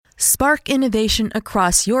Spark innovation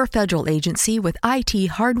across your federal agency with IT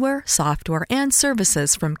hardware, software, and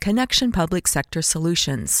services from Connection Public Sector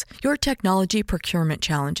Solutions. Your technology procurement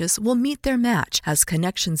challenges will meet their match as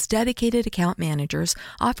Connection's dedicated account managers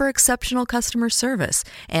offer exceptional customer service,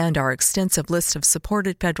 and our extensive list of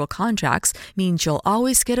supported federal contracts means you'll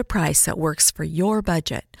always get a price that works for your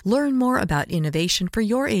budget. Learn more about innovation for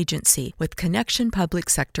your agency with Connection Public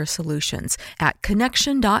Sector Solutions at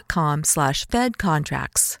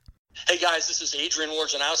connection.com/fedcontracts. Hey guys, this is Adrian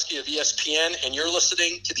Wojnarowski of ESPN, and you're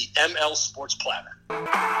listening to the ML Sports Platter.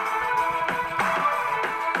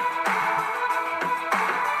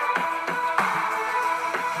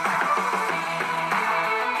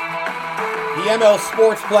 The ML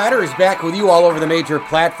Sports Platter is back with you all over the major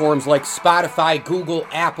platforms like Spotify, Google,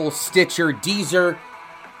 Apple, Stitcher, Deezer,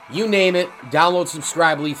 you name it. Download,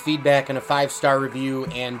 subscribe, leave feedback, and a 5-star review.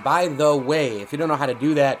 And by the way, if you don't know how to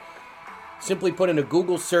do that, simply put in a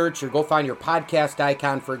Google search or go find your podcast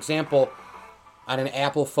icon. For example, on an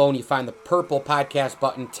Apple phone, you find the purple podcast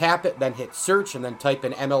button, tap it, then hit search, and then type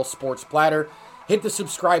in ML Sports Platter. Hit the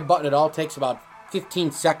subscribe button. It all takes about 15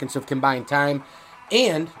 seconds of combined time.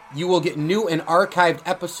 And you will get new and archived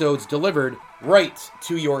episodes delivered right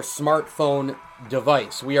to your smartphone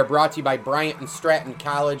device. We are brought to you by Bryant and Stratton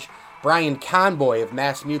College, Brian Conboy of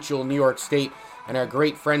Mass Mutual, New York State, and our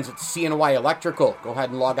great friends at CNY Electrical. Go ahead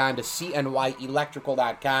and log on to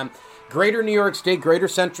cnyelectrical.com. Greater New York State, Greater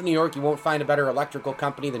Central New York, you won't find a better electrical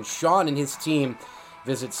company than Sean and his team.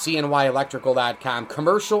 Visit cnyelectrical.com.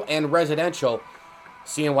 Commercial and residential,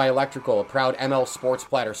 CNY Electrical, a proud ML Sports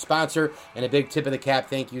Platter sponsor. And a big tip of the cap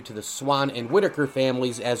thank you to the Swan and Whitaker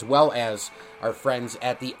families, as well as our friends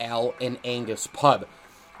at the Al and Angus Pub.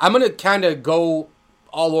 I'm going to kind of go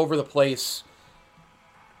all over the place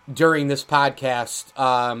during this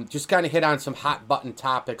podcast, just kind of hit on some hot button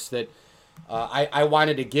topics that I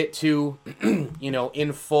wanted to get to,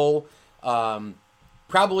 in full.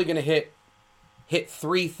 Probably going to hit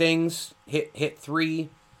three things, hit three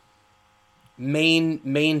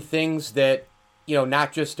main things that,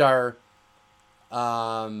 not just are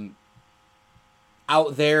out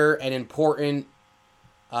there and important,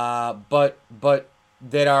 but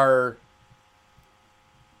that are,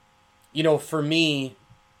 for me,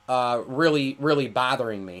 really, really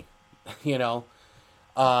bothering me,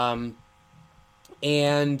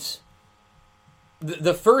 and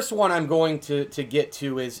the first one I'm going to get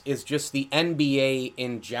to is just the NBA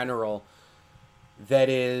in general. That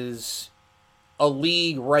is a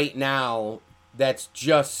league right now that's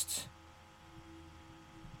just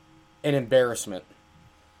an embarrassment.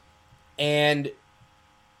 And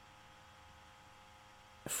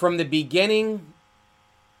from the beginning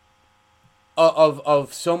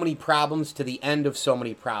of so many problems to the end of so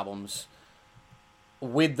many problems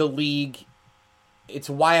with the league, it's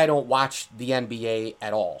why I don't watch the NBA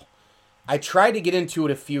at all. I tried to get into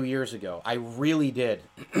it a few years ago. I really did.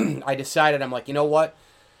 I decided, I'm like, you know what?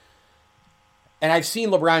 And I've seen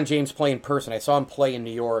LeBron James play in person. I saw him play in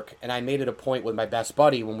New York, and I made it a point with my best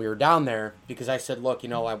buddy when we were down there, because I said, look,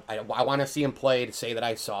 I want to see him play to say that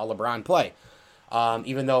I saw LeBron play.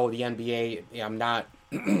 Even though the NBA, I'm not,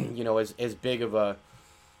 as big of a,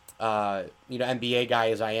 NBA guy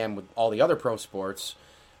as I am with all the other pro sports.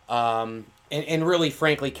 And really,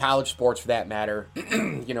 frankly, college sports for that matter,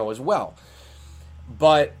 as well.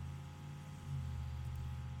 But,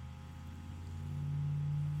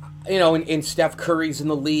 and Steph Curry's in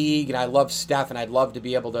the league, and I love Steph, and I'd love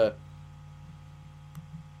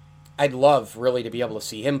really to be able to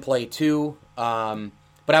see him play too.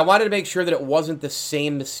 But I wanted to make sure that it wasn't the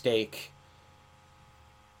same mistake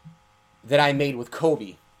that I made with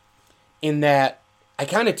Kobe, in that I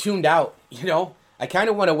kind of tuned out, I kind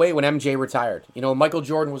of went away when MJ retired. Michael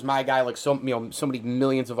Jordan was my guy, like so many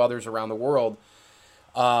millions of others around the world.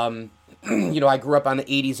 I grew up on the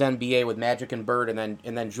 80s NBA with Magic and Bird, and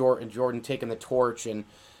then Jordan taking the torch, and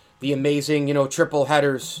the amazing, triple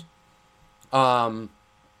headers. And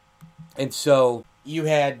so you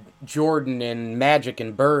had Jordan and Magic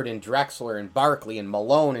and Bird and Drexler and Barkley and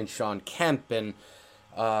Malone and Sean Kemp and,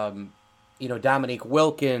 Dominique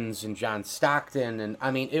Wilkins and John Stockton. And,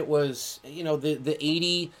 it was,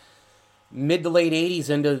 the mid to late 80s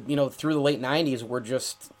into, through the late 90s were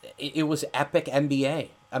just, it was epic NBA.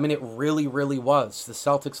 It really, really was. The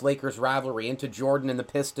Celtics-Lakers rivalry into Jordan and the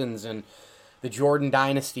Pistons and the Jordan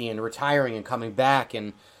dynasty and retiring and coming back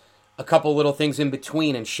and a couple little things in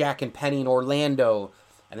between, and Shaq and Penny in Orlando,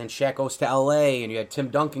 and then Shaq goes to L.A., and you had Tim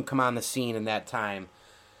Duncan come on the scene in that time.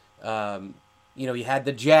 You had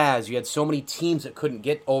the Jazz. You had so many teams that couldn't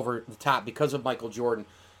get over the top because of Michael Jordan.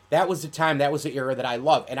 That was the time, that was the era that I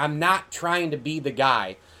loved. And I'm not trying to be the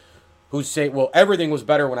guy who say, well, everything was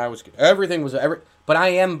better when I was good. But I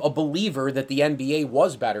am a believer that the NBA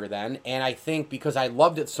was better then, and I think because I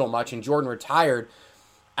loved it so much and Jordan retired,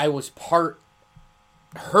 I was part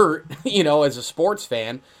hurt, as a sports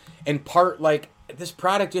fan, and part like, this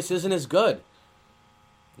product just isn't as good.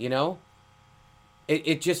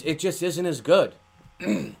 It just isn't as good.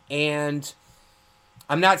 And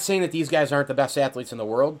I'm not saying that these guys aren't the best athletes in the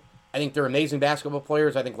world. I think they're amazing basketball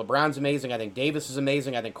players. I think LeBron's amazing. I think Davis is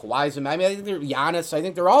amazing. I think Kawhi's amazing. I think they're Giannis. I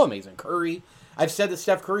think they're all amazing. Curry. I've said that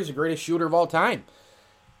Steph Curry's the greatest shooter of all time.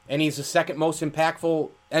 And he's the second most impactful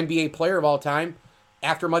NBA player of all time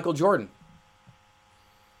after Michael Jordan.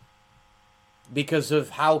 Because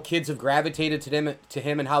of how kids have gravitated to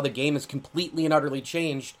him and how the game has completely and utterly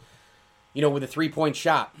changed, with a three-point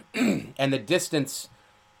shot. And the distance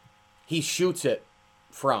he shoots it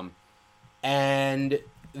from. And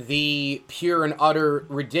the pure and utter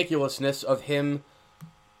ridiculousness of him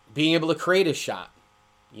being able to create his shot,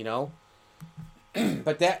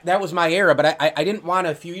 But that was my era. But I didn't want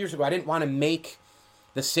to, a few years ago, I didn't want to make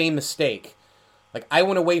the same mistake. Like, I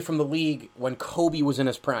went away from the league when Kobe was in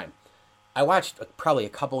his prime. I watched probably a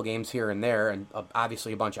couple of games here and there, and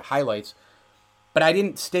obviously a bunch of highlights, but I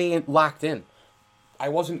didn't stay locked in. I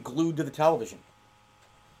wasn't glued to the television.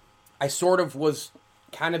 I sort of was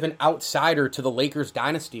kind of an outsider to the Lakers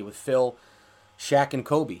dynasty with Phil, Shaq, and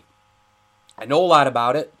Kobe. I know a lot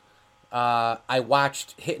about it. I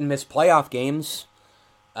watched hit and miss playoff games.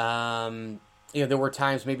 There were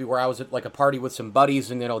times maybe where I was at like a party with some buddies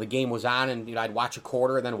and, the game was on and, I'd watch a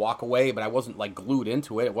quarter and then walk away, but I wasn't like glued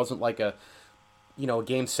into it. It wasn't like a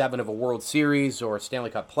game 7 of a World Series or Stanley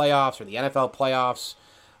Cup playoffs or the NFL playoffs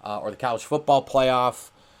or the college football playoff.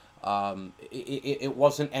 It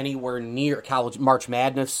wasn't anywhere near college March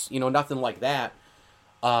Madness, nothing like that.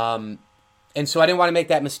 And so I didn't want to make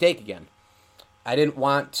that mistake again. I didn't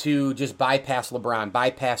want to just bypass LeBron,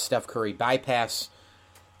 bypass Steph Curry, bypass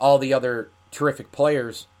all the other terrific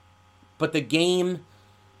players. But the game,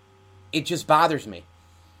 it just bothers me.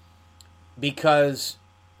 Because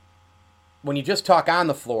when you just talk on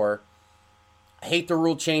the floor, I hate the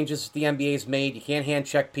rule changes the NBA's made. You can't hand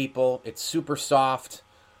check people. It's super soft.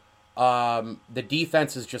 The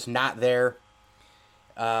defense is just not there.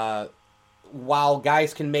 While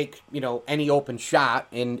guys can make, any open shot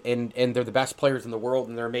and they're the best players in the world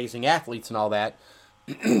and they're amazing athletes and all that,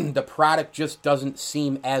 the product just doesn't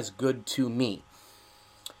seem as good to me.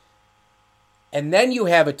 And then you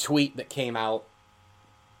have a tweet that came out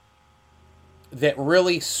that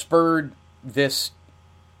really spurred this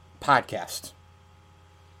podcast.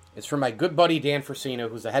 It's from my good buddy Dan Frasino,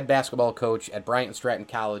 who's the head basketball coach at Bryant and Stratton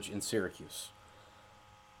College in Syracuse.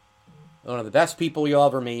 One of the best people you'll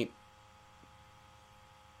ever meet.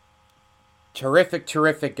 Terrific,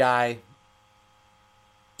 terrific guy.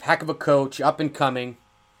 Heck of a coach, up and coming.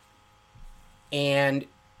 And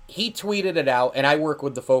he tweeted it out, and I work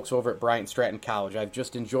with the folks over at Bryant and Stratton College. I've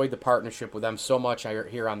just enjoyed the partnership with them so much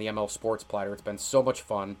here on the ML Sports Platter. It's been so much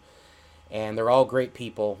fun. And they're all great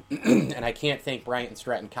people. And I can't thank Bryant and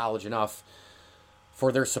Stratton College enough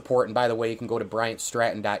for their support. And by the way, you can go to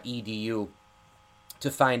bryantstratton.edu to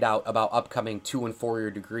find out about upcoming 2- and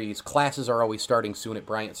 4-year degrees. Classes are always starting soon at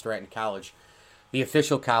Bryant and Stratton College, the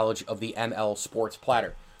official college of the ML Sports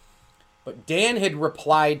Platter. But Dan had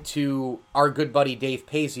replied to our good buddy Dave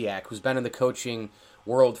Paziak, who's been in the coaching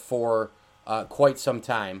world for quite some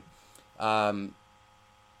time.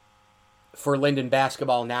 For Linden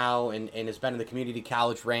basketball now and has been in the community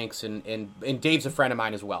college ranks, and Dave's a friend of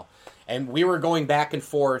mine as well. And we were going back and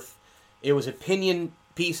forth. It was opinion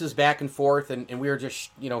pieces back and forth, and we were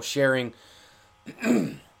just, sharing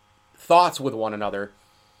thoughts with one another.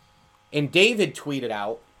 And Dave had tweeted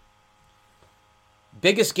out,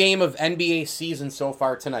 biggest game of NBA season so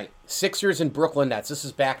far tonight. Sixers and Brooklyn Nets. This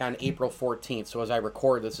is back on April 14th, so as I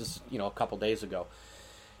record, this is, a couple days ago.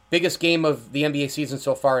 Biggest game of the NBA season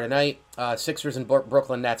so far tonight, Sixers and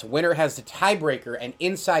Brooklyn Nets. Winner has the tiebreaker and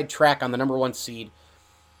inside track on the number 1 seed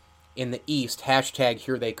in the East. Hashtag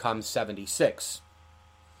here they come 76.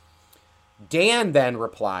 Dan then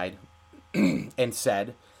replied and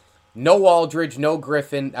said, no Aldridge, no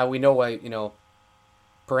Griffin. We know,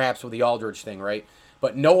 perhaps with the Aldridge thing, right?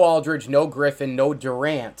 But no Aldridge, no Griffin, no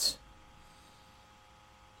Durant.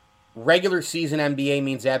 Regular season NBA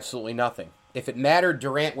means absolutely nothing. If it mattered,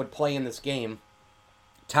 Durant would play in this game.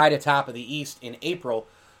 Tied atop of the East in April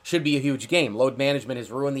should be a huge game. Load management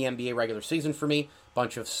has ruined the NBA regular season for me.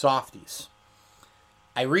 Bunch of softies.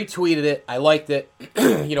 I retweeted it. I liked it.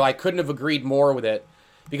 I couldn't have agreed more with it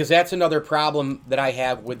because that's another problem that I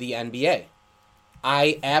have with the NBA.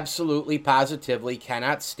 I absolutely, positively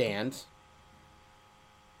cannot stand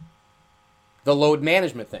The load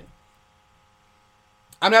management thing.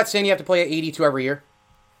 I'm not saying you have to play at 82 every year.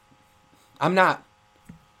 I'm not.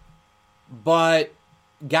 But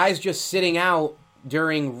guys just sitting out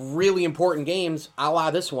during really important games, a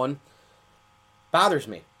la this one, bothers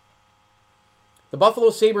me. The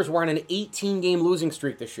Buffalo Sabres were on an 18-game losing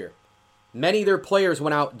streak this year. Many of their players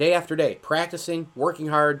went out day after day, practicing, working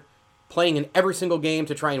hard, playing in every single game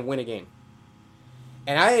to try and win a game.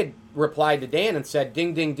 And I had replied to Dan and said,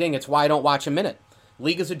 ding, ding, ding, it's why I don't watch a minute.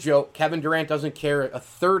 League is a joke. Kevin Durant doesn't care a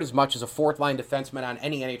third as much as a fourth-line defenseman on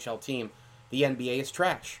any NHL team. The NBA is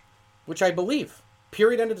trash, which I believe.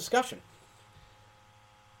 Period, end of discussion.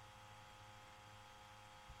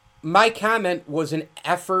 My comment was an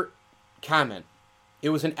effort comment. It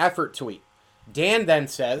was an effort tweet. Dan then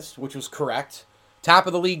says, which was correct, top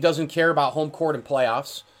of the league doesn't care about home court and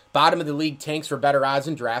playoffs. Bottom of the league tanks for better odds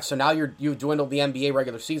in drafts. So now you've dwindled the NBA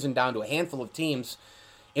regular season down to a handful of teams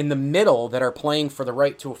in the middle that are playing for the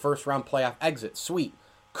right to a first-round playoff exit. Sweet.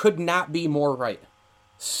 Could not be more right.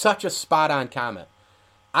 Such a spot-on comment.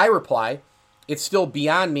 I reply, it's still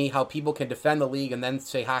beyond me how people can defend the league and then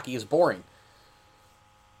say hockey is boring.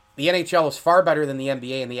 The NHL is far better than the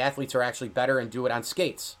NBA, and the athletes are actually better and do it on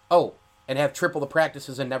skates. Oh, and have triple the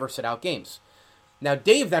practices and never sit out games. Now,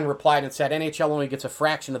 Dave then replied and said NHL only gets a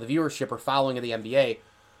fraction of the viewership or following of the NBA,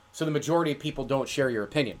 so the majority of people don't share your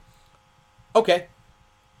opinion. Okay.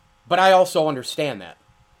 But I also understand that.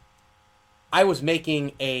 I was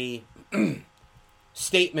making a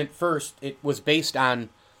statement first. It was based on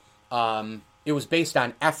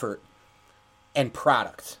effort and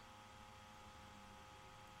product.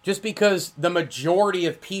 Just because the majority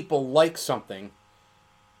of people like something,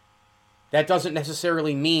 that doesn't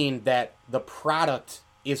necessarily mean that the product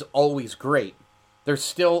is always great. There's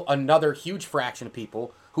still another huge fraction of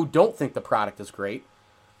people who don't think the product is great.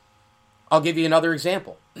 I'll give you another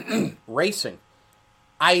example. Racing.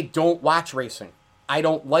 I don't watch racing. I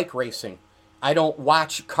don't like racing. I don't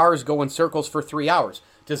watch cars go in circles for 3 hours.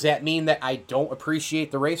 Does that mean that I don't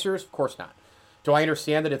appreciate the racers? Of course not. Do I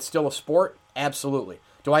understand that it's still a sport? Absolutely.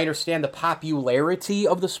 Do I understand the popularity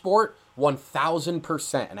of the sport?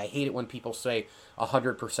 1,000%. And I hate it when people say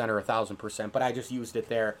 100% or 1,000%, but I just used it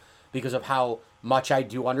there because of how much I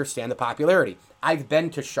do understand the popularity. I've been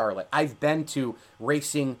to Charlotte. I've been to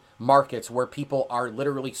racing markets where people are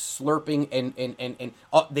literally slurping and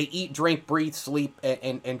they eat, drink, breathe, sleep,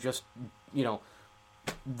 and just, you know,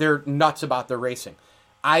 they're nuts about their racing.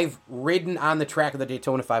 I've ridden on the track of the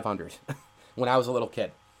Daytona 500 when I was a little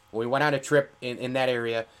kid. When we went on a trip in that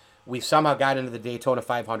area, we somehow got into the Daytona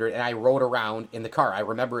 500, and I rode around in the car. I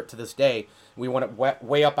remember it to this day. We went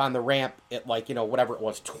way up on the ramp at, like, you know, whatever it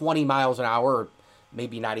was, 20 miles an hour, or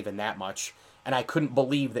maybe not even that much. And I couldn't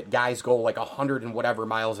believe that guys go like 100 and whatever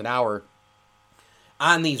miles an hour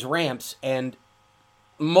on these ramps, and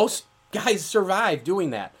most guys survive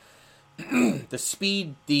doing that. The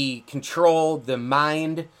speed, the control, the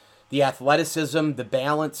mind, the athleticism, the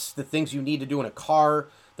balance, the things you need to do in a car,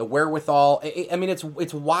 the wherewithal. I mean,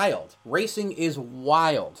 it's wild. Racing is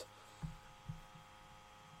wild.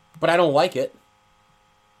 But I don't like it.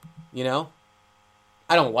 You know?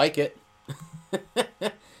 I don't like it.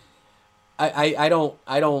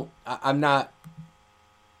 I'm not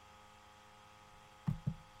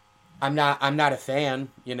a fan,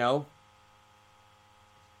 you know?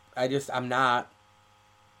 I'm not.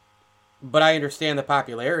 But I understand the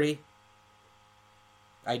popularity.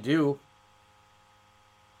 I do.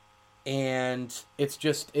 And it's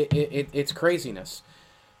just, it's craziness.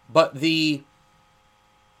 But the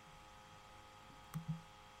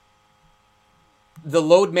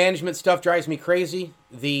load management stuff drives me crazy.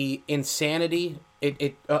 The insanity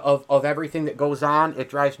of everything that goes on, it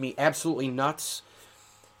drives me absolutely nuts.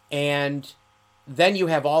 And then you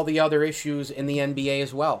have all the other issues in the NBA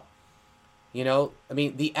as well. You know, I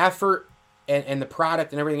mean, the effort and the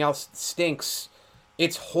product and everything else stinks.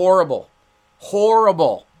 It's horrible.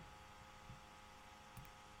 Horrible.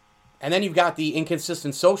 And then you've got the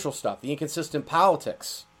inconsistent social stuff, the inconsistent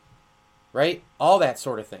politics, right? All that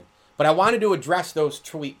sort of thing. But I wanted to address those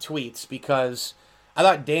tweets because I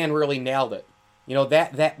thought Dan really nailed it. You know,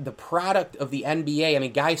 that the product of the NBA, I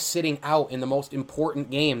mean, guys sitting out in the most important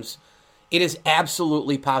games, it is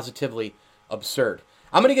absolutely positively absurd.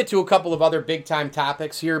 I'm going to get to a couple of other big-time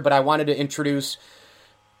topics here, but I wanted to introduce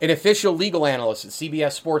an official legal analyst at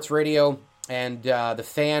CBS Sports Radio and the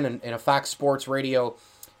Fan and a Fox Sports Radio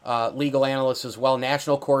legal analyst as well,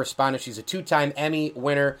 national correspondent. She's a 2-time Emmy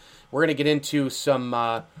winner. We're going to get into some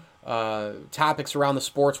topics around the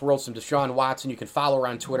sports world, some Deshaun Watson. You can follow her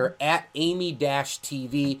on Twitter at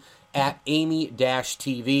Amy-TV, at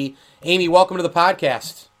Amy-TV. Amy, welcome to the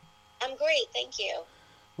podcast. I'm great. great. Thank you.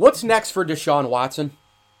 What's next for Deshaun Watson?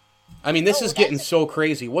 I mean, this is getting so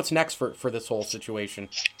crazy. What's next for this whole situation?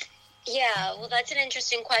 Yeah, well, that's an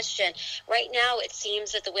interesting question. Right now, it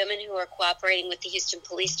seems that the women who are cooperating with the Houston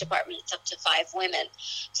Police Department, it's up to 5 women.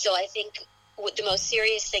 So I think the most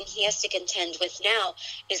serious thing he has to contend with now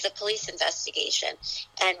is the police investigation.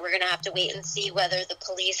 And we're going to have to wait and see whether the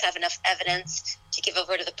police have enough evidence to give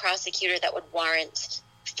over to the prosecutor that would warrant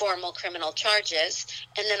formal criminal charges.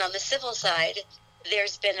 And then on the civil side,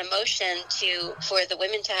 there's been a motion for the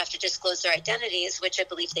women to have to disclose their identities, which I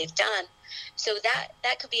believe they've done. So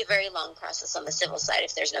that could be a very long process on the civil side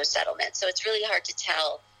if there's no settlement. So it's really hard to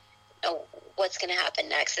tell what's going to happen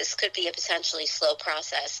next. This could be a potentially slow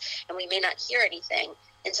process, and we may not hear anything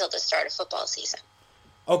until the start of football season.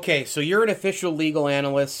 Okay, so you're an official legal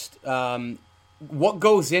analyst. What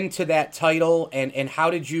goes into that title, and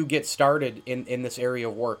how did you get started in this area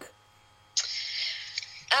of work?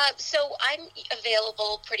 So I'm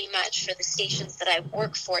available pretty much for the stations that I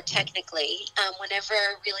work for technically whenever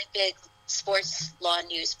really big sports law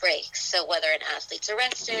news breaks. So whether an athlete's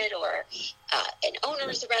arrested or an owner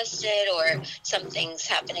is arrested or something's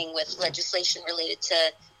happening with legislation related to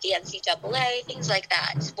the NCAA, things like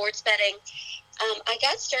that, sports betting. I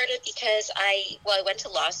got started because I went to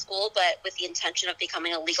law school, but with the intention of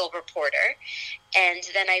becoming a legal reporter. And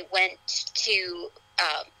then I went to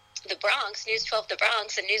the Bronx, News 12 the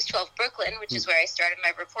Bronx, and News 12 Brooklyn, which is where I started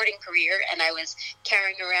my reporting career, and I was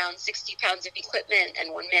carrying around 60 pounds of equipment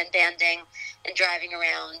and one-man banding and driving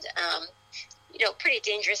around, pretty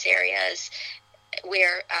dangerous areas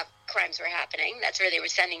where crimes were happening. That's where they were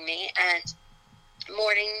sending me, and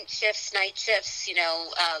morning shifts, night shifts,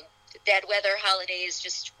 bad weather, holidays,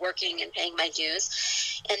 just working and paying my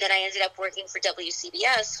dues. And then I ended up working for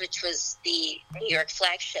WCBS, which was the New York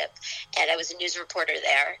flagship, and I was a news reporter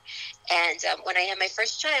there. And when I had my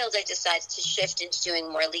first child, I decided to shift into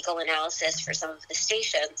doing more legal analysis for some of the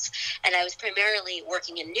stations. And I was primarily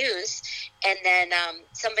working in news. And then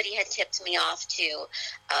somebody had tipped me off to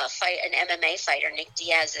fight an MMA fighter, Nick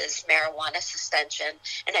Diaz's marijuana suspension.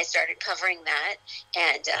 And I started covering that.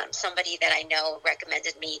 And somebody that I know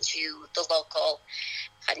recommended me to the local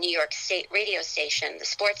New York State radio station, the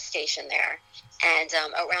sports station there. And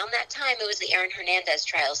around that time, it was the Aaron Hernandez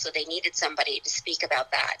trial, so they needed somebody to speak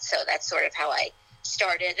about that. So that's sort of how I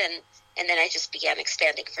started, and then I just began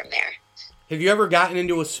expanding from there. Have you ever gotten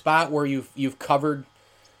into a spot where you've covered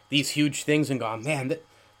these huge things and gone, man,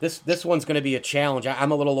 this one's going to be a challenge.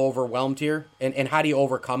 I'm a little overwhelmed here, and how do you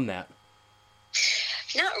overcome that?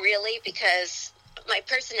 Not really, because my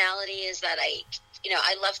personality is that I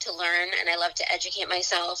love to learn and I love to educate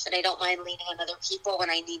myself, and I don't mind leaning on other people when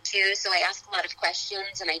I need to. So I ask a lot of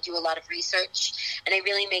questions and I do a lot of research, and I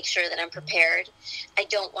really make sure that I'm prepared. I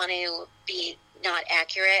don't want to be not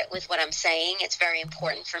accurate with what I'm saying. It's very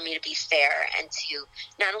important for me to be fair and to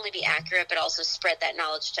not only be accurate, but also spread that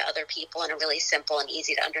knowledge to other people in a really simple and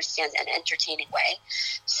easy to understand and entertaining way.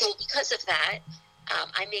 So because of that,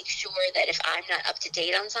 I make sure that if I'm not up to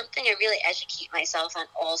date on something, I really educate myself on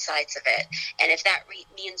all sides of it. And if that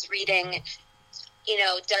means reading,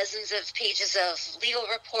 dozens of pages of legal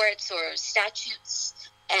reports or statutes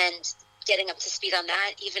and getting up to speed on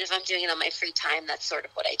that, even if I'm doing it on my free time, that's sort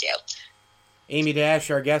of what I do. Amy Dash,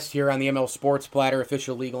 our guest here on the ML Sports Platter,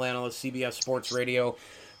 official legal analyst, CBS Sports Radio,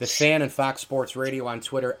 The Fan, and Fox Sports Radio on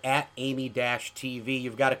Twitter, at Amy-TV.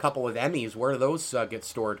 You've got a couple of Emmys. Where do those get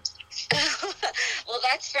stored? Well,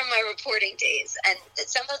 that's from my reporting days, and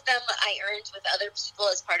some of them I earned with other people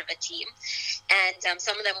as part of a team, and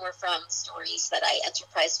some of them were from stories that I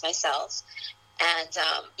enterprised myself. And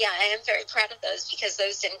I am very proud of those because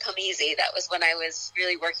those didn't come easy. That was when I was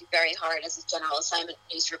really working very hard as a general assignment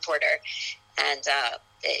news reporter, and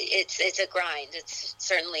it's a grind. It's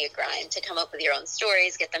certainly a grind to come up with your own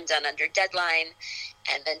stories, get them done under deadline,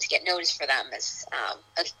 and then to get noticed for them is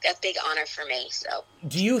a big honor for me. So,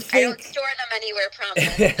 do you think I don't store them anywhere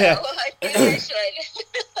prominent? So I think I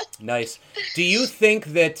should. Nice. Do you think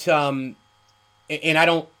that? And I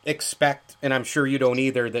don't expect, and I'm sure you don't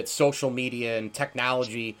either, that social media and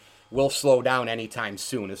technology will slow down anytime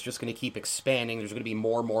soon. It's just going to keep expanding. There's going to be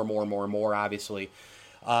more, obviously.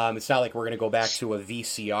 It's not like we're going to go back to a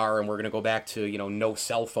VCR and we're going to go back to, no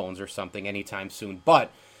cell phones or something anytime soon.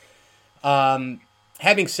 But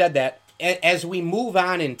having said that, as we move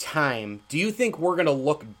on in time, do you think we're going to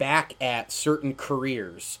look back at certain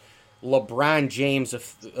careers? LeBron James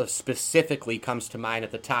specifically comes to mind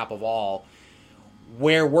at the top of all,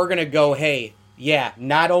 where we're going to go, hey, yeah,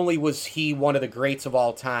 not only was he one of the greats of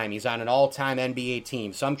all time, he's on an all-time NBA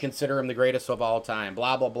team. Some consider him the greatest of all time,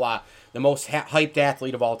 blah, blah, blah. The most hyped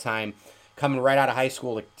athlete of all time. coming right out of high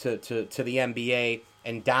school to the NBA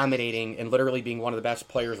and dominating and literally being one of the best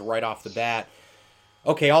players right off the bat.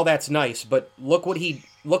 Okay, all that's nice, but look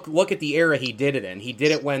at the era he did it in. He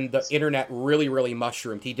did it when the internet really, really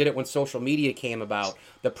mushroomed. He did it when social media came about.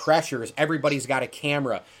 The pressures, everybody's got a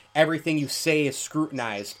camera. Everything you say is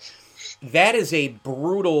scrutinized. That is a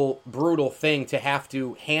brutal, brutal thing to have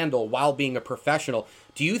to handle while being a professional.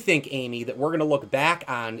 Do you think, Amy, that we're going to look back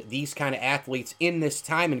on these kind of athletes in this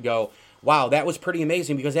time and go, wow, that was pretty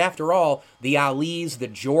amazing? Because after all, the Alis, the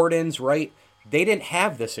Jordans, right, they didn't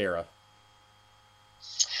have this era.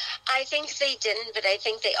 I think they didn't, but I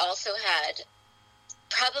think they also had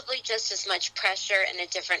probably just as much pressure in a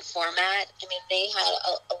different format. I mean, they had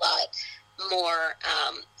a lot more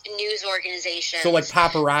news organizations. So like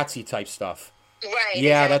paparazzi type stuff. Right.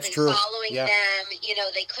 Yeah, exactly. that's true. Following them,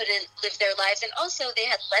 they couldn't live their lives. And also they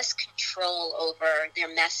had less control over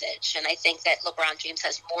their message. And I think that LeBron James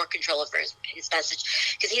has more control over his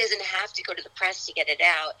message because he doesn't have to go to the press to get it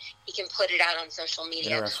out. He can put it out on social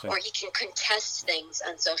media, or he can contest things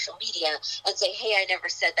on social media and say, hey, I never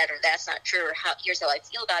said that, or that's not true, or here's how I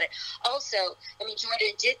feel about it. Also, I mean,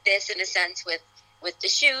 Jordan did this in a sense with the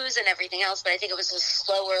shoes and everything else, but I think it was a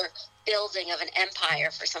slower building of an empire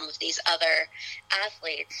for some of these other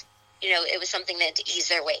athletes. It was something they had to ease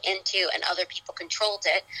their way into, and other people controlled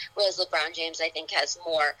it, whereas LeBron James, I think, has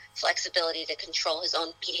more flexibility to control his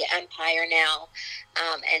own media empire now,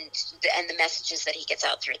 and the messages that he gets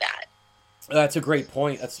out through that. That's a great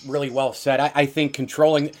point. That's really well said. I think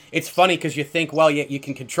controlling, it's funny because you think, well, you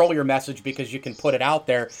can control your message because you can put it out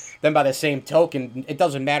there. Then by the same token, it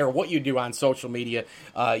doesn't matter what you do on social media.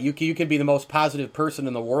 You can be the most positive person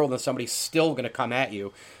in the world and somebody's still going to come at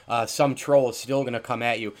you. Some troll is still going to come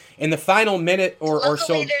at you. In the final minute or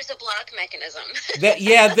so. Luckily, there's a block mechanism.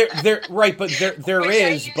 There right, but there Which is. I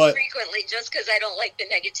use but frequently just because I don't like the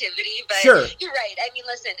negativity. But sure. You're right. I mean,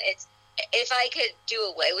 listen, if I could do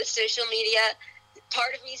away with social media,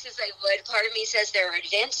 part of me says I would. Part of me says there are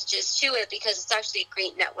advantages to it because it's actually a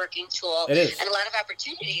great networking tool. It is. And a lot of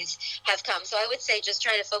opportunities have come. So I would say just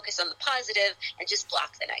try to focus on the positive and just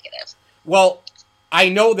block the negative. Well, I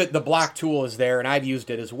know that the block tool is there, and I've used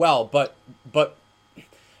it as well. But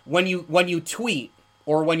when you tweet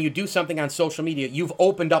or when you do something on social media, you've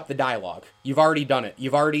opened up the dialogue. You've already done it.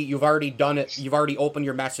 You've already done it. You've already opened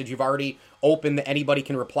your message. You've already opened that anybody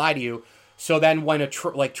can reply to you. So then when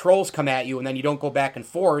trolls come at you and then you don't go back and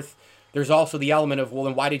forth, there's also the element of, well,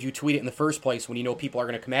 then why did you tweet it in the first place when you know people are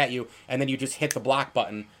going to come at you? And then you just hit the block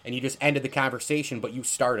button and you just ended the conversation, but you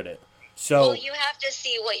started it. So, well, you have to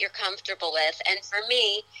see what you're comfortable with. And for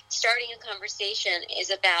me, starting a conversation is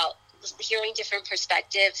about hearing different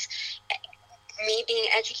perspectives, me being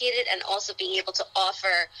educated, and also being able to offer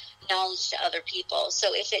knowledge to other people.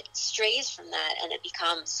 So if it strays from that and it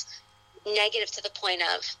becomes negative to the point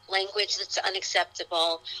of language that's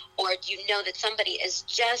unacceptable, or you know that somebody is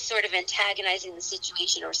just sort of antagonizing the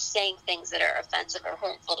situation or saying things that are offensive or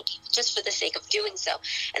hurtful to people just for the sake of doing so,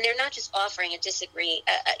 and they're not just offering an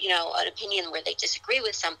opinion where they disagree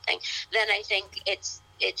with something, then I think it's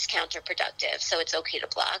counterproductive. So it's okay to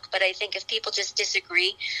block. But I think if people just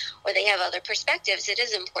disagree or they have other perspectives, it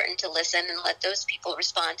is important to listen and let those people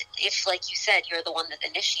respond if, like you said, you're the one that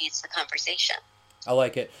initiates the conversation. I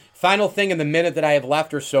like it. Final thing in the minute that I have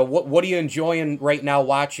left or so, what are you enjoying right now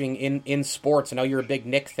watching in sports? I know you're a big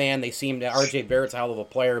Knicks fan. They seem to, RJ Barrett's a hell of a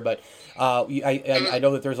player, but I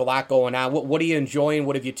know that there's a lot going on. What are you enjoying?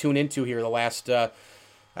 What have you tuned into here the last,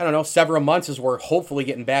 several months as we're hopefully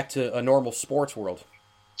getting back to a normal sports world?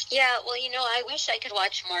 Yeah, well, I wish I could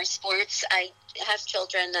watch more sports. I have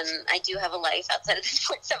children, and I do have a life outside of the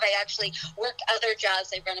sports stuff. I actually work other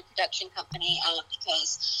jobs. I run a production company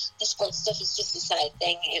because the sports stuff is just a side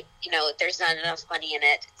thing. There's not enough money in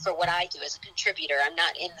it for what I do as a contributor. I'm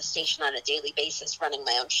not in the station on a daily basis running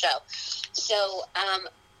my own show. So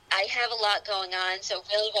I have a lot going on. So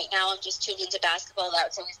really right now I'm just tuned into basketball.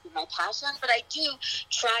 That's always been my passion. But I do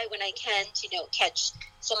try when I can to catch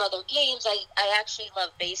some other games. I actually love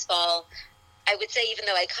baseball. I would say even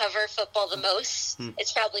though I cover football the most,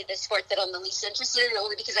 it's probably the sport that I'm the least interested in,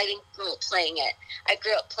 only because I didn't grow up playing it. I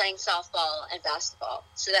grew up playing softball and basketball,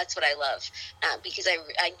 so that's what I love because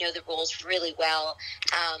I know the rules really well.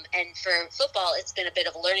 And for football, it's been a bit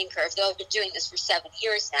of a learning curve, though I've been doing this for 7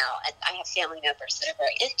 years now, and I have family members that are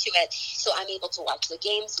very into it, so I'm able to watch the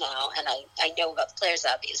games now, and I know about the players,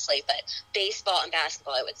 obviously, but baseball and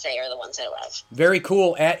basketball, I would say, are the ones I love. Very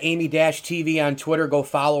cool. At Amy-TV on Twitter. Go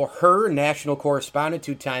follow her. National correspondent,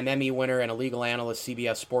 two-time Emmy winner, and a legal analyst,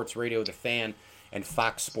 CBS Sports Radio, The Fan, and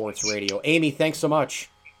Fox Sports Radio. Amy, thanks so much.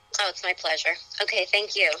 Oh, it's my pleasure. Okay,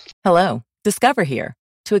 thank you. Hello, Discover here.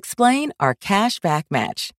 To explain our cash back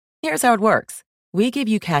match, here's how it works. We give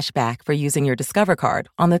you cash back for using your Discover card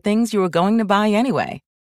on the things you were going to buy anyway.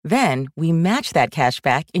 Then we match that cash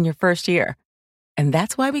back in your first year. And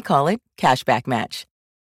that's why we call it Cashback Match.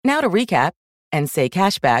 Now to recap and say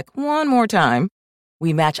cashback one more time.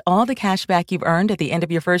 We match all the cash back you've earned at the end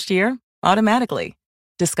of your first year automatically.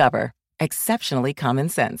 Discover. Exceptionally common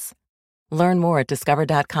sense. Learn more at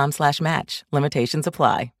discover.com/match. Limitations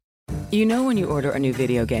apply. You know when you order a new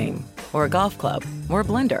video game, or a golf club, or a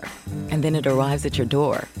blender, and then it arrives at your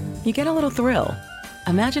door, you get a little thrill.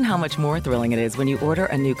 Imagine how much more thrilling it is when you order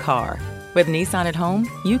a new car. With Nissan at home,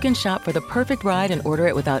 you can shop for the perfect ride and order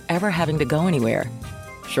it without ever having to go anywhere.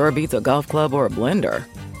 Sure beats a golf club or a blender.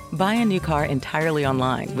 Buy a new car entirely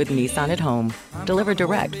online with Nissan at home. Delivered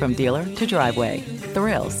direct from dealer to driveway.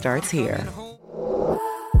 Thrill starts here.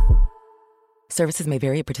 Services may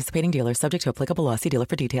vary at participating dealers, subject to applicable law. See dealer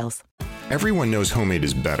for details. Everyone knows homemade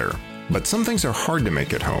is better, but some things are hard to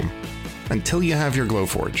make at home. Until you have your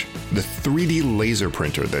Glowforge, the 3D laser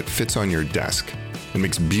printer that fits on your desk and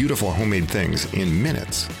makes beautiful homemade things in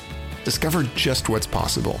minutes. Discover just what's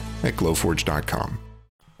possible at glowforge.com.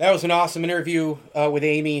 That was an awesome interview with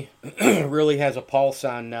Amy. Really has a pulse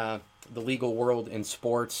on the legal world in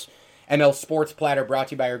sports. ML Sports Platter brought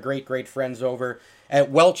to you by our great friends over at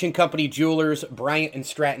Welch & Company Jewelers, Bryant and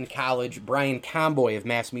Stratton College, Brian Comboy of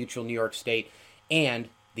Mass Mutual, New York State, and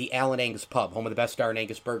the Allen Angus Pub, home of the best darn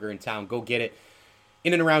Angus burger in town. Go get it.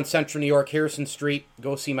 In and around Central New York, Harrison Street,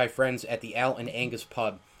 go see my friends at the Allen Angus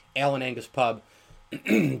Pub,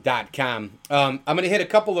 allenanguspub.com. I'm going to hit a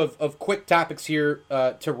couple of quick topics here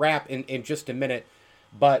to wrap in just a minute,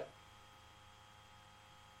 but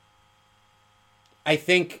I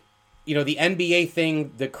think, you know, the NBA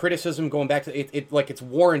thing, the criticism going back to it like it's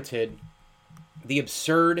warranted, the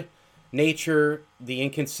absurd nature, the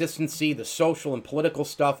inconsistency, the social and political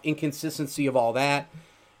stuff, inconsistency of all that,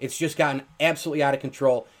 it's just gotten absolutely out of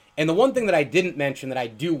control. And the one thing that I didn't mention that I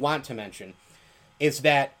do want to mention is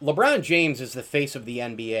that LeBron James is the face of the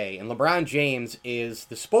NBA, and LeBron James is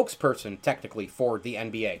the spokesperson, technically, for the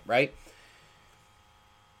NBA, right?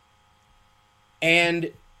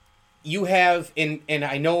 And you have, and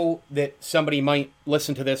I know that somebody might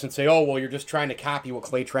listen to this and say, oh, well, you're just trying to copy what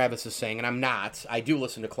Clay Travis is saying, and I'm not. I do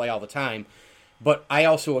listen to Clay all the time, but I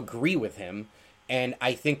also agree with him, and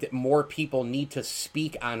I think that more people need to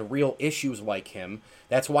speak on real issues like him.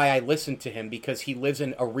 That's why I listen to him, because he lives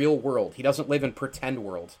in a real world. He doesn't live in pretend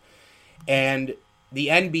world. And the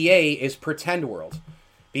NBA is pretend world,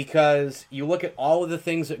 because you look at all of the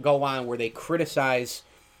things that go on where they criticize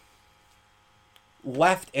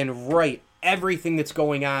left and right everything that's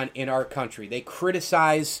going on in our country. They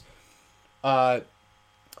criticize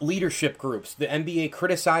leadership groups. The NBA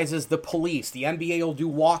criticizes the police. The NBA will do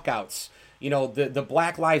walkouts. You know, the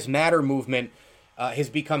Black Lives Matter movement has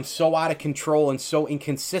become so out of control and so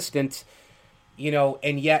inconsistent, you know,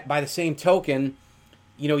 and yet by the same token,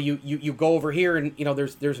 you know, you go over here and, you know,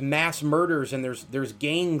 there's mass murders and there's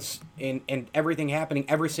gangs and everything happening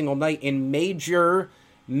every single night in major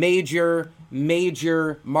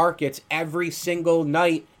markets every single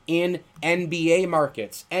night in NBA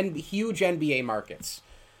markets and huge NBA markets.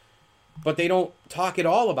 But they don't talk at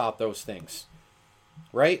all about those things,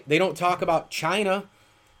 right? They don't talk about China.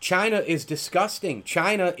 China is disgusting.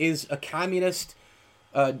 China is a communist,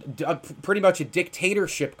 pretty much a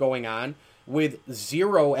dictatorship going on with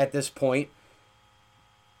zero at this point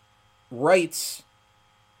rights,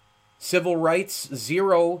 civil rights,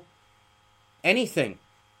 zero anything.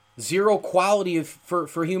 Zero quality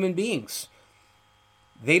for human beings.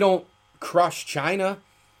 They don't crush China.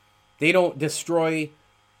 They don't destroy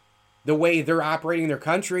the way they're operating their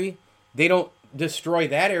country. They don't destroy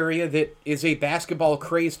that area that is a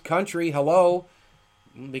basketball-crazed country. Hello?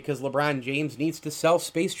 Because LeBron James needs to sell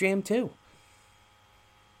Space Jam too.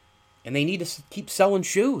 And they need to keep selling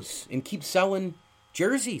shoes and keep selling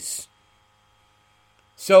jerseys.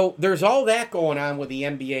 So there's all that going on with the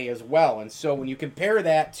NBA as well. And so when you compare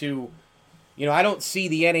that to, you know, I don't see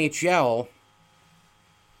the NHL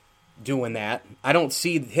doing that. I don't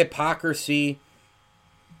see hypocrisy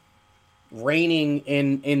reigning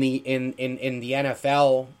in the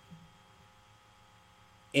NFL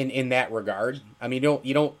in that regard. I mean,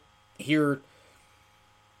 you don't hear,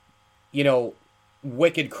 you know,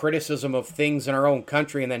 wicked criticism of things in our own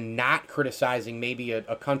country and then not criticizing maybe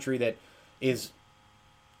a country that is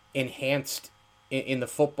enhanced in the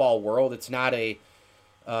football world. It's not a,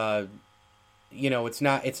 you know, it's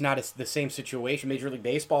not the same situation. Major League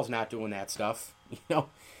Baseball is not doing that stuff. You know,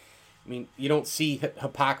 I mean, you don't see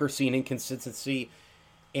hypocrisy and inconsistency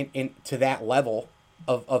in to that level.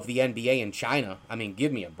 of the NBA in China. I mean,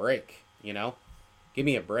 give me a break, you know? Give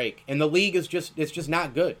me a break. And the league is just, it's just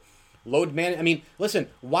not good. Load man, I mean, listen,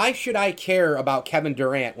 why should I care about Kevin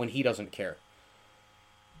Durant when he doesn't care?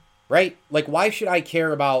 Right? Like, why should I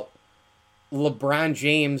care about LeBron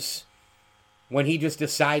James when he just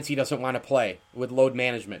decides he doesn't want to play with load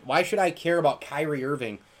management? Why should I care about Kyrie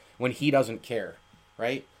Irving when he doesn't care?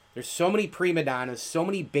 Right? There's so many prima donnas, so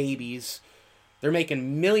many babies. They're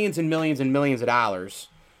making millions and millions and millions of dollars,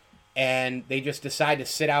 and they just decide to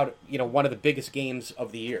sit out, you know, one of the biggest games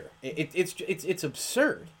of the year. It's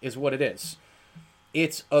absurd, is what it is.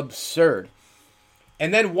 It's absurd.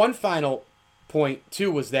 And then one final point too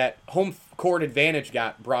was that home court advantage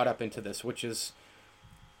got brought up into this, which is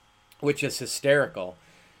hysterical,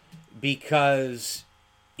 because,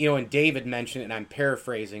 you know, and David mentioned it, and I'm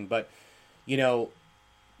paraphrasing, but, you know,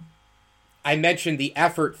 I mentioned the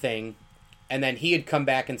effort thing, and then he had come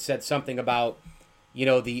back and said something about, you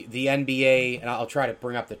know, the NBA, and I'll try to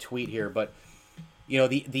bring up the tweet here, but, you know,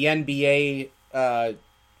 the NBA,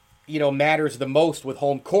 you know, matters the most with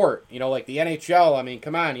home court. You know, like the NHL, I mean,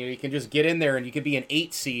 come on, you know, you can just get in there and you can be an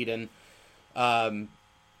 8 seed and,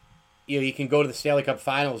 you know, you can go to the Stanley Cup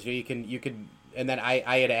Finals. You can, and then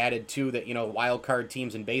I had added too that, you know, wild card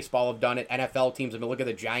teams in baseball have done it. NFL teams, I mean, look at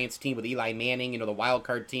the Giants team with Eli Manning, you know, the wild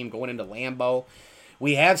card team going into Lambeau.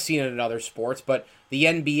 We have seen it in other sports, but the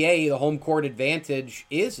NBA, the home court advantage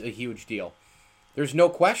is a huge deal. There's no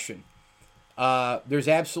question. There's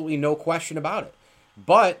absolutely no question about it.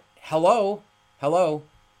 But, hello,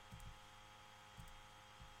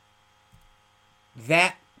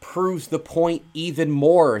 that proves the point even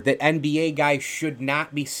more that NBA guys should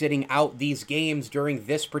not be sitting out these games during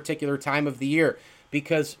this particular time of the year.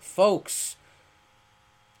 Because, folks,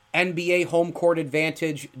 NBA home court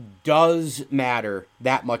advantage does matter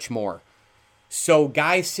that much more. So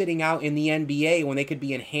guys sitting out in the NBA when they could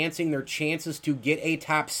be enhancing their chances to get a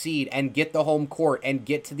top seed and get the home court and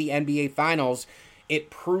get to the NBA Finals, it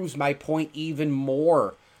proves my point even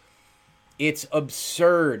more. It's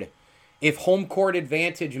absurd. If home court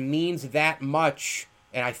advantage means that much,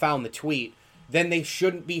 and I found the tweet, then they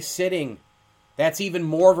shouldn't be sitting. That's even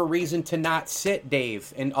more of a reason to not sit,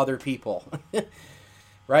 Dave, and other people.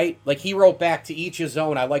 Right? Like, he wrote back, to each his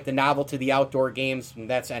own. I like the novelty of the outdoor games, and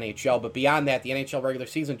that's NHL. But beyond that, the NHL regular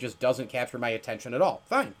season just doesn't capture my attention at all.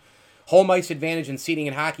 Fine. Home ice advantage in seating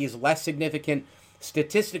in hockey is less significant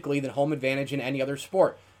statistically than home advantage in any other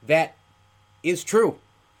sport. That is true.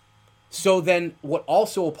 So then what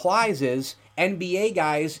also applies is NBA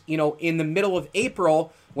guys, you know, in the middle of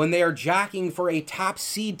April, when they are jockeying for a top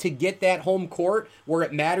seed to get that home court where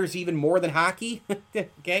it matters even more than hockey,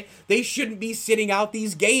 okay, they shouldn't be sitting out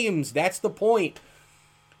these games. That's the point.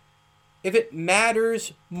 If it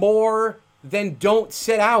matters more, then don't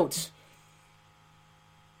sit out.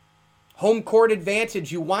 Home court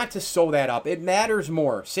advantage, you want to sew that up. It matters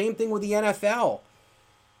more. Same thing with the NFL.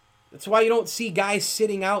 That's why you don't see guys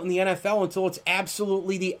sitting out in the NFL until it's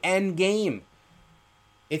absolutely the end game.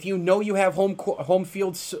 If you know you have home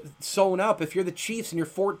field sewn up, if you're the Chiefs and you're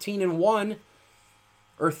 14-1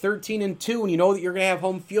 or 13-2, and you know that you're going to have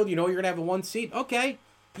home field, you know you're going to have a 1 seed, okay,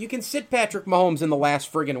 you can sit Patrick Mahomes in the last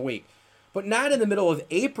friggin' week. But not in the middle of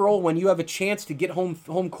April when you have a chance to get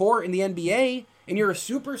home court in the NBA and you're a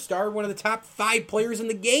superstar, one of the top 5 players in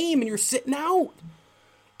the game, and you're sitting out.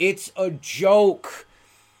 It's a joke.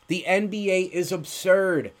 The NBA is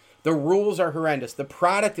absurd. The rules are horrendous. The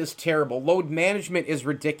product is terrible. Load management is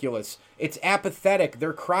ridiculous. It's apathetic.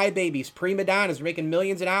 They're crybabies, prima donnas, making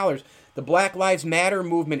millions of dollars. The Black Lives Matter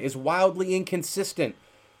movement is wildly inconsistent.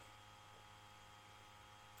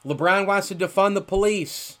 LeBron wants to defund the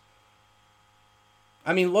police.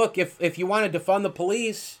 I mean, look, if you want to defund the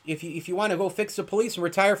police, if you want to go fix the police and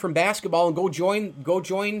retire from basketball and go join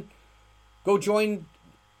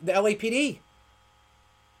the LAPD,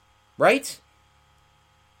 right?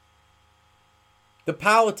 The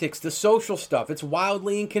politics, the social stuff, it's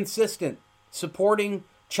wildly inconsistent. Supporting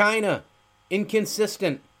China,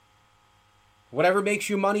 inconsistent. Whatever makes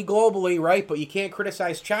you money globally, right? But you can't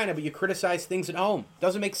criticize China, but you criticize things at home.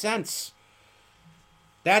 Doesn't make sense.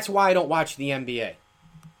 That's why I don't watch the NBA.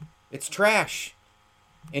 It's trash.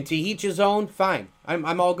 And to each his own, fine.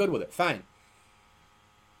 I'm all good with it. Fine.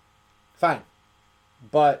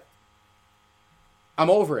 But I'm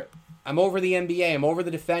over it. I'm over the NBA. I'm over the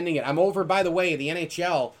defending it. I'm over, by the way, the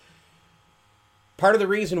NHL. Part of the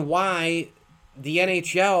reason why the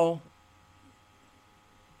NHL,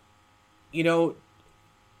 you know,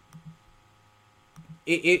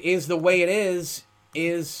 it is the way it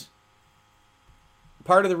is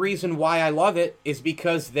part of the reason why I love it is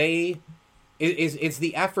because it's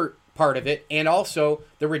the effort part of it, and also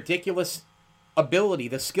the ridiculous ability,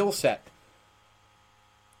 the skill set.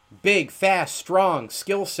 Big, fast, strong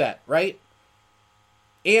skill set, right?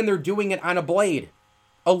 And they're doing it on a blade.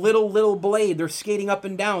 A little blade. They're skating up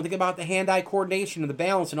and down. Think about the hand-eye coordination and the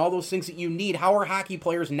balance and all those things that you need. How are hockey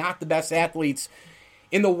players not the best athletes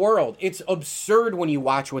in the world? It's absurd when you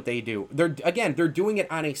watch what they do. They're doing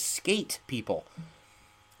it on a skate, people.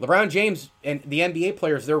 LeBron James and the NBA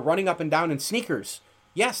players, they're running up and down in sneakers.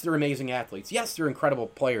 Yes, they're amazing athletes. Yes, they're incredible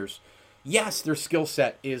players. Yes, their skill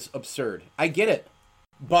set is absurd. I get it.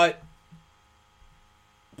 But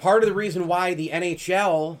part of the reason why the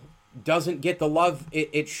NHL doesn't get the love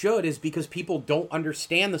it should is because people don't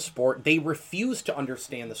understand the sport. They refuse to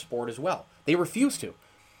understand the sport as well. They refuse to.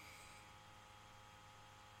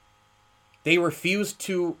 They refuse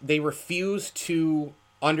to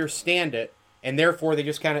understand it, and therefore they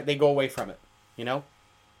just they go away from it, you know?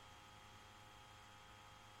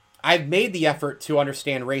 I've made the effort to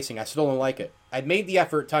understand racing. I still don't like it. I've made the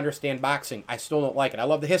effort to understand boxing. I still don't like it. I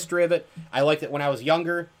love the history of it. I liked it when I was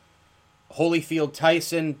younger. Holyfield,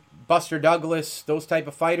 Tyson, Buster Douglas, those type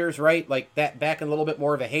of fighters, right? Like that back in a little bit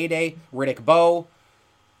more of a heyday. Riddick Bowe,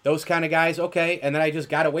 those kind of guys, okay. And then I just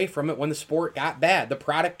got away from it when the sport got bad. The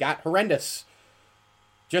product got horrendous.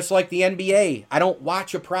 Just like the NBA. I don't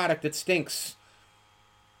watch a product that stinks.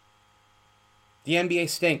 The NBA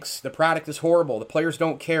stinks. The product is horrible. The players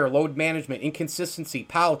don't care. Load management, inconsistency,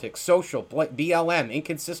 politics, social, BLM,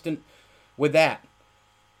 inconsistent with that.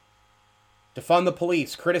 Defund the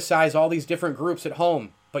police, criticize all these different groups at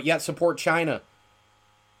home, but yet support China,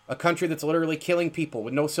 a country that's literally killing people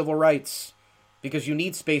with no civil rights, because you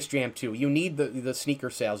need Space Jam 2. You need the sneaker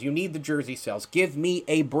sales. You need the jersey sales. Give me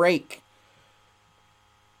a break.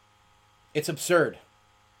 It's absurd,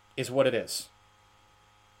 is what it is.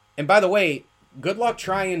 And by the way, good luck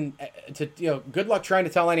trying to tell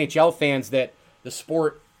NHL fans that the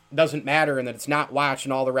sport doesn't matter and that it's not watched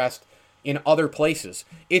and all the rest in other places.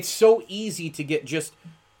 It's so easy to get just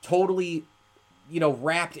totally,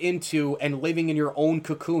 wrapped into and living in your own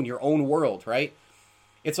cocoon, your own world, right?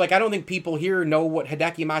 It's like, I don't think people here know what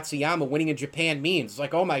Hideki Matsuyama winning in Japan means. It's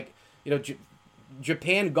like, oh my,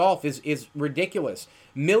 Japan golf is ridiculous.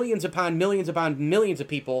 Millions upon millions upon millions of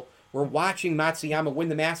people were watching Matsuyama win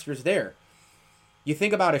the Masters there. You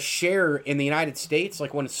think about a share in the United States,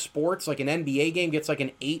 like when sports, like an NBA game gets like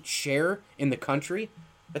an 8 share in the country,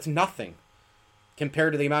 that's nothing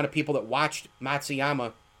compared to the amount of people that watched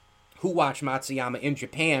Matsuyama, who watched Matsuyama in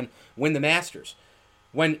Japan win the Masters.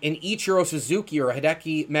 When an Ichiro Suzuki or a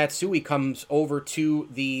Hideki Matsui comes over to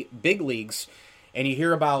the big leagues and you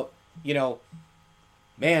hear about,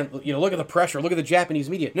 man, look at the pressure, look at the Japanese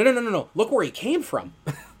media. No. Look where he came from.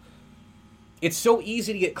 It's so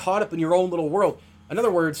easy to get caught up in your own little world. In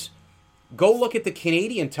other words, go look at the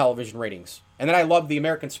Canadian television ratings. And then I love the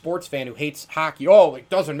American sports fan who hates hockey. Oh, it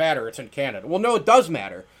doesn't matter. It's in Canada. Well, no, it does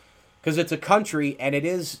matter. Because it's a country and it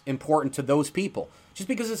is important to those people. Just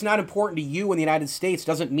because it's not important to you in the United States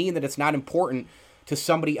doesn't mean that it's not important to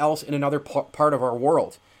somebody else in another part of our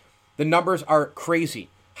world. The numbers are crazy.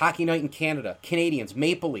 Hockey Night in Canada, Canadians,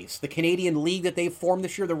 Maple Leafs, the Canadian League that they've formed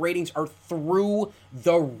this year, the ratings are through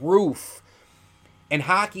the roof. And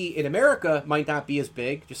hockey in America might not be as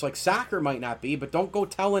big, just like soccer might not be, but don't go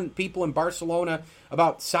telling people in Barcelona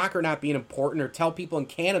about soccer not being important, or tell people in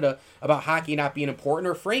Canada about hockey not being important,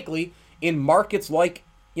 or frankly, in markets like,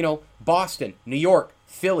 Boston, New York,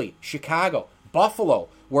 Philly, Chicago, Buffalo,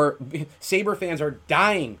 where Sabre fans are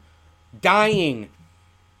dying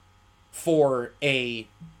for a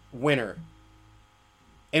winner.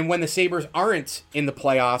 And when the Sabres aren't in the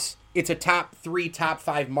playoffs, it's a top 3, top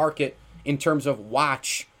 5 market in terms of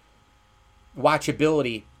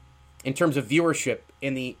watchability, in terms of viewership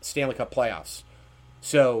in the Stanley Cup playoffs.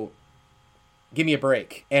 So, give me a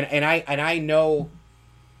break. And I know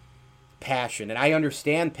passion, and I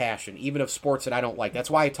understand passion, even of sports that I don't like.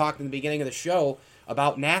 That's why I talked in the beginning of the show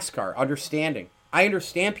about NASCAR, understanding. I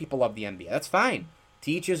understand people love the NBA. That's fine.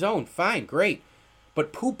 To each his own. Fine, great.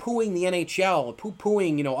 But poo-pooing the NHL,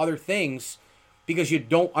 poo-pooing, other things because you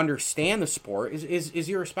don't understand the sport is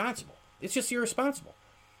irresponsible. It's just irresponsible.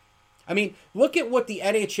 I mean, look at what the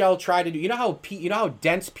NHL tried to do. You know how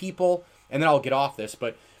dense people, and then I'll get off this,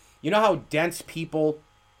 but you know how dense people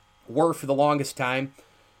were for the longest time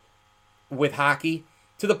with hockey?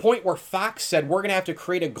 To the point where Fox said, we're going to have to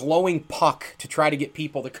create a glowing puck to try to get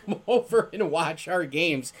people to come over and watch our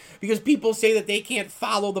games because people say that they can't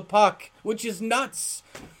follow the puck, which is nuts.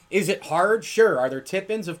 Is it hard? Sure. Are there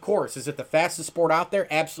tip-ins? Of course. Is it the fastest sport out there?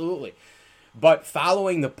 Absolutely. But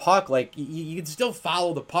following the puck, like, you can still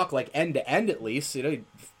follow the puck, like, end to end at least.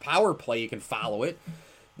 Power play, you can follow it.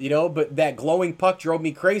 But that glowing puck drove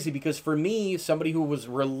me crazy because for me, somebody who was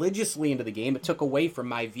religiously into the game, it took away from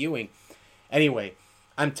my viewing. Anyway,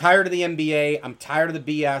 I'm tired of the NBA. I'm tired of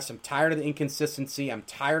the BS. I'm tired of the inconsistency. I'm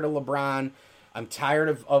tired of LeBron. I'm tired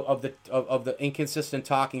of the inconsistent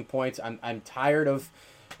talking points. I'm tired of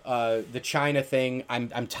the China thing.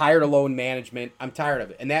 I'm tired of loan management. I'm tired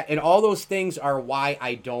of it. And all those things are why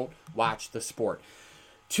I don't watch the sport.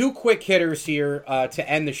 2 quick hitters here to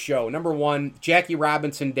end the show. Number 1, Jackie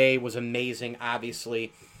Robinson Day was amazing,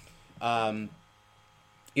 obviously. April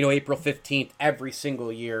 15th, every single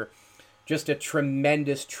year. Just a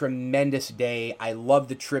tremendous, tremendous day. I love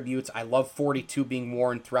the tributes. I love 42 being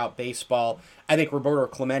worn throughout baseball. I think Roberto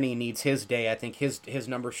Clemente needs his day. I think his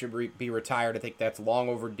number should be retired. I think that's long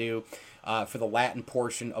overdue for the Latin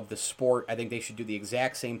portion of the sport. I think they should do the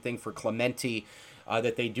exact same thing for Clemente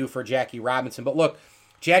that they do for Jackie Robinson. But look,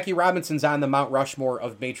 Jackie Robinson's on the Mount Rushmore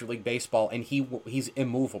of Major League Baseball, and he's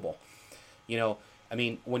immovable.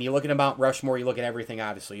 When you look at Mount Rushmore, you look at everything,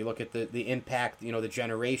 obviously. You look at the impact, the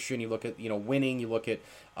generation. You look at, winning. You look at,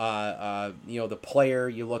 the player.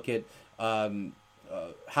 You look at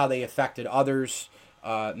how they affected others,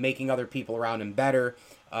 making other people around him better.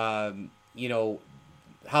 How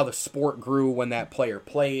the sport grew when that player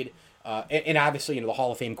played. And obviously, the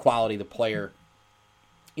Hall of Fame quality of the player.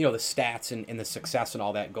 The stats and the success and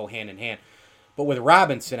all that go hand in hand. But with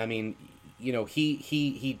Robinson, everything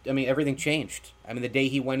changed. The day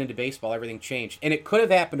he went into baseball, everything changed. And it could have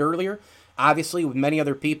happened earlier, obviously, with many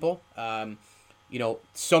other people. So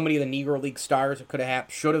many of the Negro League stars, it could have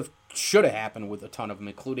should have happened with a ton of them,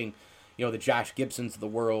 including, the Josh Gibsons of the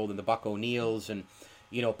world and the Buck O'Neills and,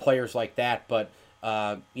 players like that. But,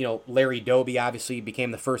 Larry Doby obviously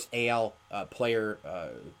became the first AL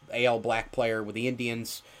black player with the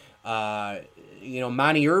Indians.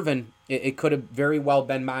 Monty Irvin, it could have very well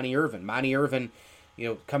been Monty Irvin. Monty Irvin,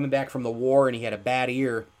 coming back from the war, and he had a bad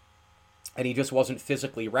ear, and he just wasn't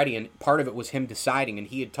physically ready. And part of it was him deciding, and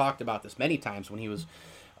he had talked about this many times when he was,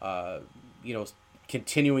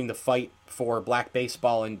 continuing the fight for black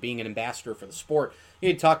baseball and being an ambassador for the sport. He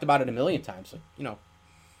had talked about it a million times.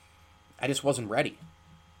 I just wasn't ready.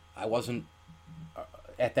 I wasn't,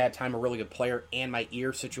 at that time, a really good player, and my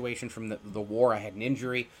ear situation from the war, I had an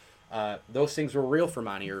injury. Those things were real for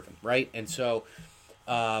Monty Irvin, right? And so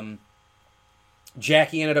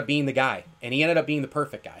Jackie ended up being the guy, and he ended up being the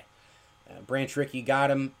perfect guy. Branch Rickey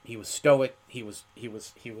got him. He was stoic. He was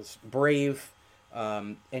brave,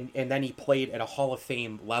 and then he played at a Hall of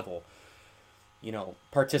Fame level.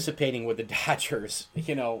 Participating with the Dodgers,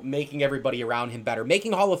 making everybody around him better,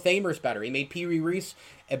 making Hall of Famers better. He made Pee Wee Reese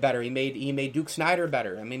better. He made Duke Snider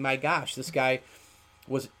better. My gosh, this guy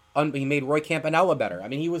was. He made Roy Campanella better.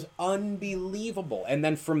 He was unbelievable. And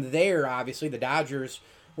then from there, obviously, the Dodgers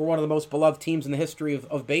were one of the most beloved teams in the history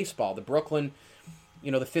of baseball. The Brooklyn,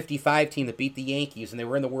 the 55 team that beat the Yankees, and they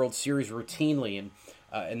were in the World Series routinely.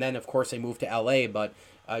 And then, of course, they moved to L.A., but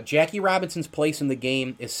Jackie Robinson's place in the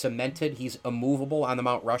game is cemented. He's immovable on the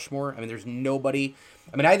Mount Rushmore. There's nobody.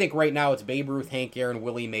 I think right now it's Babe Ruth, Hank Aaron,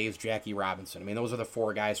 Willie Mays, Jackie Robinson. Those are the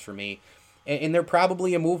 4 guys for me. And they're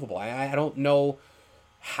probably immovable. I don't know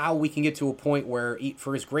how we can get to a point where,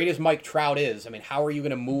 for as great as Mike Trout is, how are you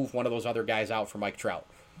going to move one of those other guys out for Mike Trout?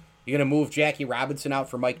 You're going to move Jackie Robinson out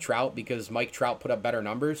for Mike Trout because Mike Trout put up better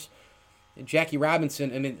numbers? Jackie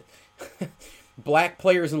Robinson, black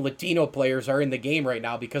players and Latino players are in the game right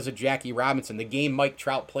now because of Jackie Robinson. The game Mike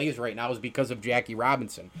Trout plays right now is because of Jackie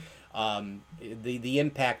Robinson. The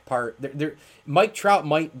impact part, Mike Trout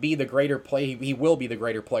might be the greater player. He will be the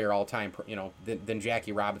greater player all time, than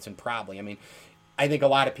Jackie Robinson probably. I think a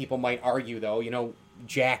lot of people might argue though,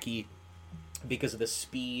 Jackie, because of the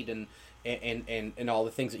speed and all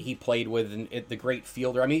the things that he played with and the great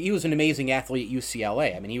fielder. He was an amazing athlete at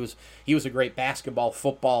UCLA. He was a great basketball,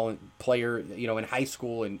 football player, in high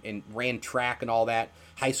school and ran track and all that,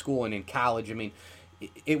 high school and in college.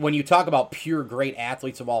 When you talk about pure great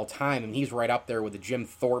athletes of all time, he's right up there with the Jim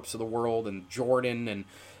Thorpes of the world and Jordan and,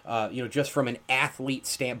 just from an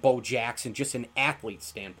athlete Bo Jackson, just an athlete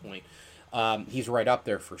standpoint, he's right up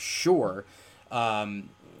there for sure.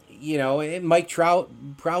 Mike Trout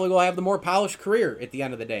probably will have the more polished career at the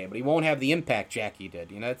end of the day, but he won't have the impact Jackie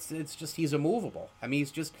did. It's just he's immovable.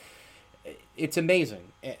 It's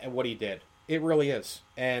amazing what he did. It really is.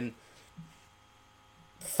 And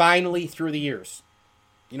finally, through the years,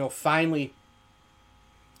 finally,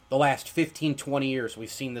 the last 15, 20 years, we've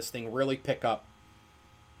seen this thing really pick up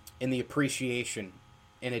in the appreciation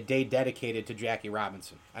in a day dedicated to Jackie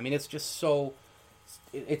Robinson. It's just so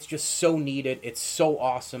needed. It's so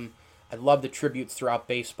awesome. I love the tributes throughout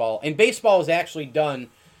baseball. And baseball has actually done,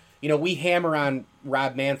 we hammer on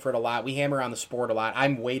Rob Manfred a lot. We hammer on the sport a lot.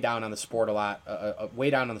 I'm way down on the sport a lot, way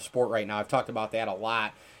down on the sport right now. I've talked about that a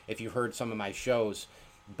lot if you've heard some of my shows.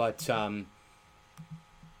 But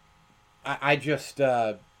I just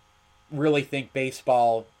really think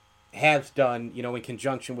baseball has done, in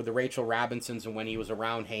conjunction with the Rachel Robinsons and when he was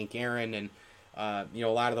around Hank Aaron and, a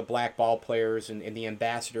lot of the black ball players and the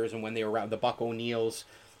ambassadors and when they were around the Buck O'Neills,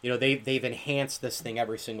 they've enhanced this thing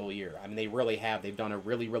every single year. I mean, they really have. They've done a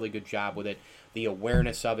really, really good job with it. The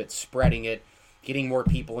awareness of it, spreading it, getting more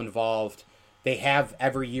people involved. They have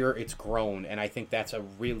every year it's grown, and I think that's a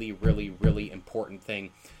really, really, really important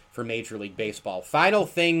thing for Major League Baseball. Final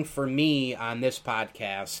thing for me on this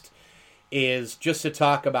podcast is just to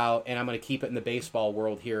talk about, and I'm going to keep it in the baseball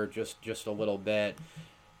world here just a little bit.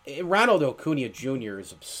 Ronald Acuna Jr.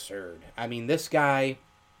 is absurd. I mean, this guy,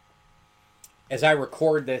 as I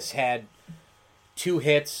record this, had 2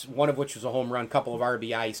 hits, one of which was a home run, couple of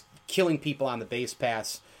RBIs, killing people on the base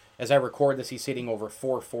pass. As I record this, he's hitting over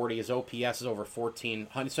 440. His OPS is over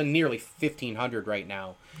 1,400, so nearly 1,500 right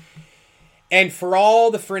now. And for all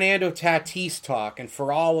the Fernando Tatis talk and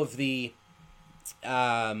for all of the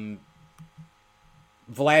Vlad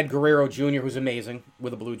Guerrero Jr., who's amazing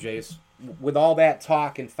with the Blue Jays, with all that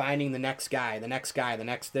talk and finding the next guy, the next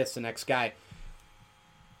guy,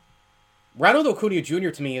 Ronald Acuna Jr.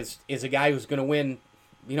 to me is a guy who's going to win,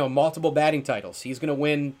 multiple batting titles. He's going to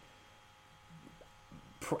win,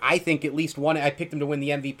 I think, at least one. I picked him to win the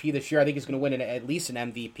MVP this year. I think he's going to win at least an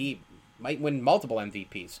MVP. Might win multiple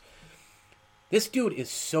MVPs. This dude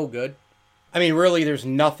is so good. I mean, really, there's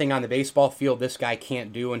nothing on the baseball field this guy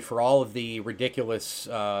can't do. And for all of the ridiculous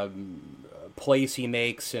plays he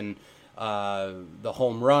makes and the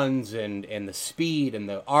home runs and the speed and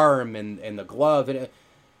the arm and the glove,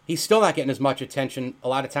 he's still not getting as much attention a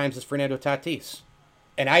lot of times as Fernando Tatis.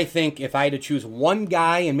 And I think if I had to choose one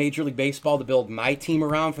guy in Major League Baseball to build my team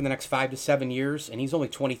around for the next 5 to 7 years, and he's only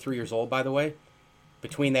 23 years old, by the way,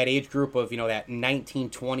 between that age group of, that 19,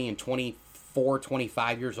 20, and 24,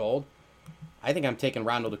 25 years old, I think I'm taking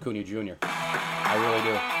Ronald Acuna Jr. I really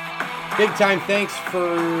do. Big time thanks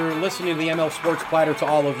for listening to the ML Sports Platter to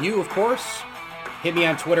all of you, of course. Hit me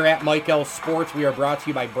on Twitter at Mike L Sports. We are brought to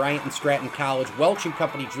you by Bryant and Stratton College, Welch &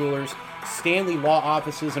 Company Jewelers, Stanley Law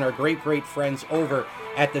Offices, and our great friends over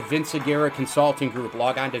at the Vince Aguirre Consulting Group.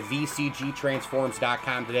 Log on to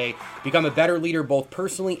vcgtransforms.com today. Become a better leader both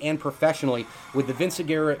personally and professionally with the Vince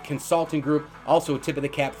Aguirre Consulting Group. Also, a tip of the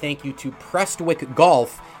cap thank you to Prestwick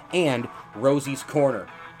Golf and Rosie's Corner.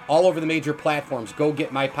 All over the major platforms. Go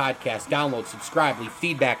get my podcast. Download, subscribe, leave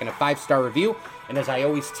feedback, and a 5-star review. And as I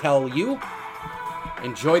always tell you,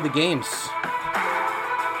 enjoy the games.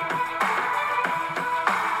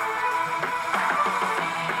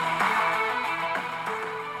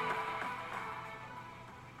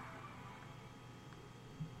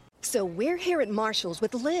 So we're here at Marshall's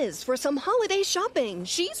with Liz for some holiday shopping.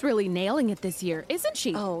 She's really nailing it this year, isn't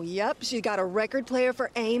she? Oh, yep. She got a record player for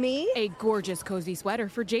Amy. A gorgeous cozy sweater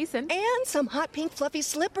for Jason. And some hot pink fluffy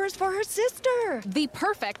slippers for her sister. The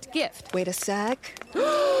perfect gift. Wait a sec.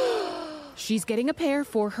 She's getting a pair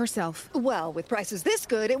for herself. Well, with prices this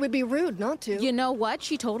good, it would be rude not to. You know what?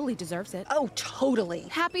 She totally deserves it. Oh, totally.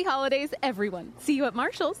 Happy holidays, everyone. See you at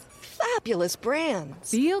Marshall's. Fabulous brands.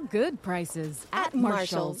 Feel good prices at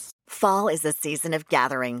Marshall's. Fall is a season of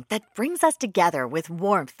gathering that brings us together with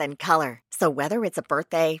warmth and color. So whether it's a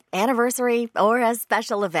birthday, anniversary, or a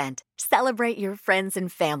special event, celebrate your friends and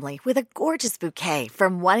family with a gorgeous bouquet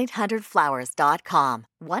from 1-800-Flowers.com.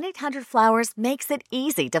 1-800-Flowers makes it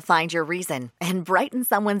easy to find your reason and brighten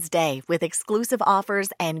someone's day with exclusive offers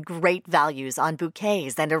and great values on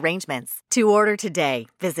bouquets and arrangements. To order today,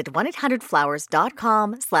 visit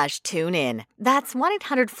 1-800-Flowers.com/tune-in. That's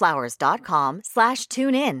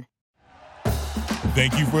 1-800-Flowers.com/tune-in.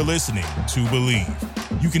 Thank you for listening to Believe.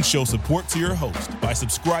 You can show support to your host by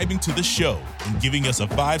subscribing to the show and giving us a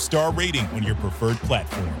 5-star rating on your preferred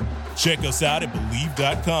platform. Check us out at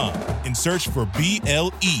Believe.com and search for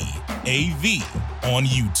BLEAV on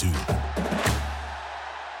YouTube.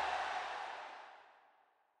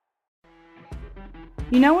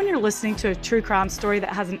 You know when you're listening to a true crime story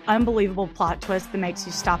that has an unbelievable plot twist that makes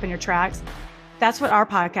you stop in your tracks? That's what our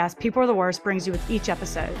podcast, People Are the Worst, brings you with each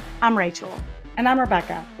episode. I'm Rachel. And I'm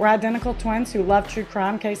Rebecca. We're identical twins who love true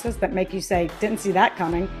crime cases that make you say, didn't see that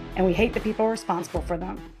coming, and we hate the people responsible for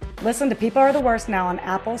them. Listen to People Are the Worst now on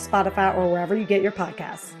Apple, Spotify, or wherever you get your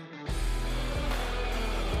podcasts.